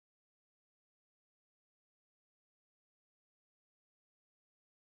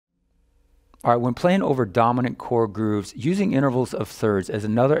All right, when playing over dominant chord grooves, using intervals of thirds is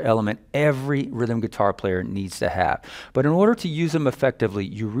another element every rhythm guitar player needs to have. But in order to use them effectively,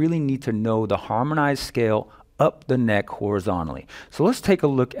 you really need to know the harmonized scale up the neck horizontally. So let's take a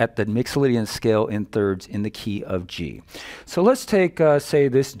look at the Mixolydian scale in thirds in the key of G. So let's take, say,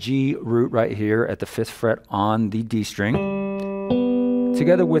 this G root right here at the 5th fret on the D string,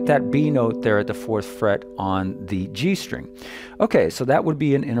 together with that B note there at the 4th fret on the G string. Okay, so that would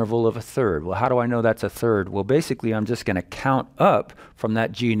be an interval of a third. Well, how do I know that's a third? Well, basically, I'm just going to count up from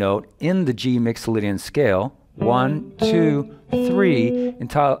that G note in the G Mixolydian scale, 1, 2, 3,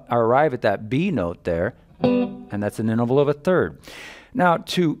 until I arrive at that B note there, and that's an interval of a third. Now,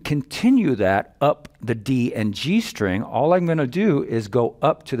 to continue that up the D and G string, all I'm going to do is go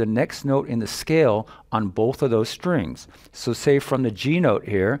up to the next note in the scale on both of those strings. So say from the G note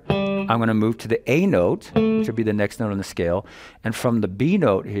here, I'm going to move to the A note, which would be the next note on the scale, and from the B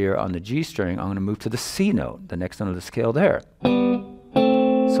note here on the G string, I'm going to move to the C note, the next note of the scale there.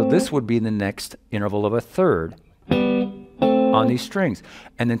 So this would be the next interval of a third on these strings.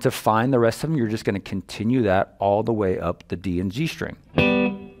 And then to find the rest of them, you're just going to continue that all the way up the D and G string.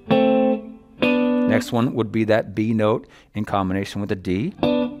 Next one would be that B note in combination with the D,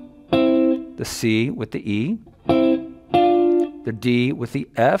 the C with the E, the D with the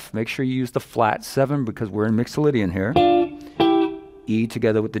F. Make sure you use the flat 7 because we're in Mixolydian here. E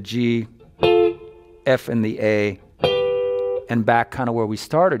together with the G, F and the A, and back kind of where we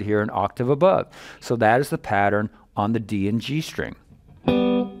started here, an octave above. So that is the pattern on the D and G string.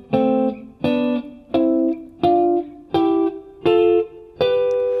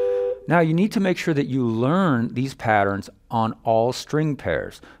 Now you need to make sure that you learn these patterns on all string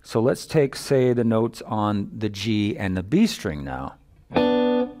pairs. So let's take, say, the notes on the G and the B string now.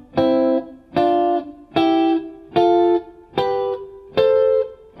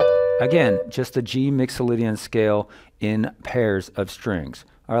 Again, just the G Mixolydian scale in pairs of strings.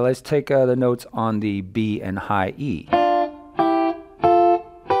 All right, let's take the notes on the B and high E.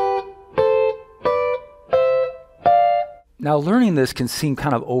 Now, learning this can seem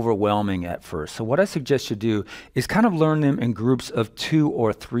kind of overwhelming at first. So what I suggest you do is kind of learn them in groups of 2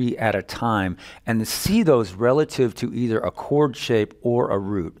 or 3 at a time and see those relative to either a chord shape or a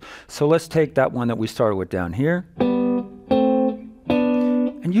root. So let's take that one that we started with down here.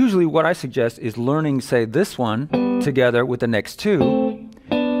 And usually what I suggest is learning, say, this one together with the next 2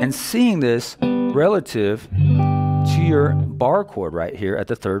 and seeing this relative to your bar chord right here at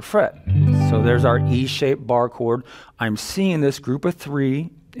the 3rd fret. So there's our E-shaped bar chord. I'm seeing this group of 3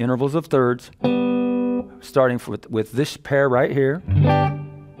 intervals of thirds, starting with this pair right here,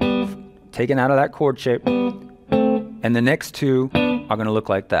 taken out of that chord shape, and the next 2 are going to look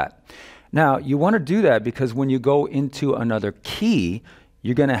like that. Now, you want to do that because when you go into another key,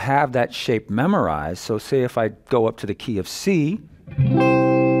 you're going to have that shape memorized. So say if I go up to the key of C,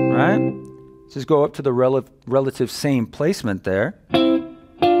 right? Just go up to the relative same placement there.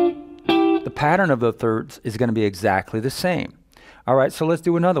 The pattern of the thirds is going to be exactly the same. All right, so let's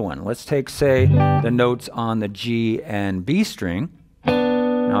do another one. Let's take, say, the notes on the G and B string.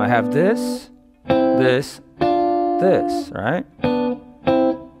 Now I have this, this, this, right?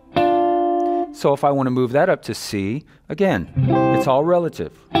 So if I want to move that up to C, again, it's all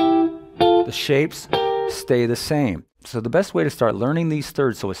relative. The shapes stay the same. So the best way to start learning these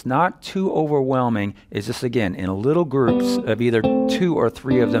thirds so it's not too overwhelming is just, again, in little groups of either 2 or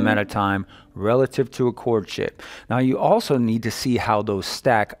 3 of them at a time relative to a chord shape. Now you also need to see how those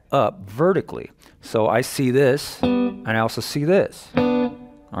stack up vertically. So I see this, and I also see this. Or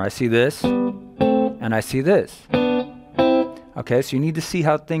I see this, and I see this. Okay, so you need to see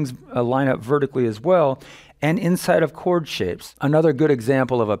how things line up vertically as well, and inside of chord shapes. Another good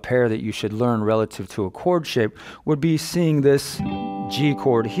example of a pair that you should learn relative to a chord shape would be seeing this G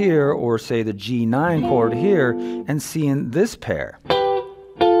chord here, or say the G9 chord here, and seeing this pair.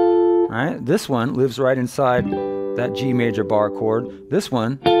 Right? This one lives right inside that G major bar chord. This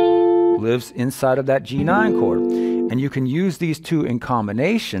one lives inside of that G9 chord. And you can use these two in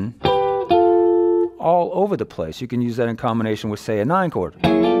combination all over the place. You can use that in combination with, say, a 9 chord.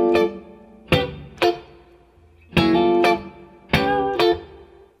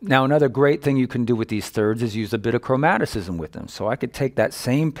 Now, another great thing you can do with these thirds is use a bit of chromaticism with them. So I could take that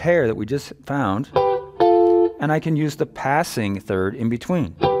same pair that we just found, and I can use the passing third in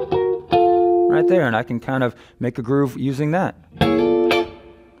between. Right there, and I can kind of make a groove using that.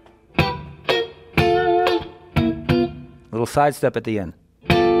 Little side step at the end.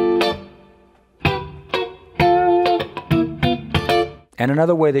 And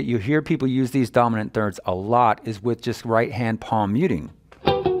another way that you hear people use these dominant thirds a lot is with just right hand palm muting.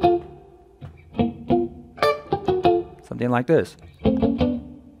 something like this.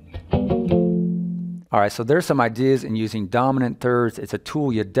 All right, so there's some ideas in using dominant thirds. It's a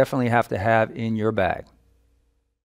tool you definitely have to have in your bag.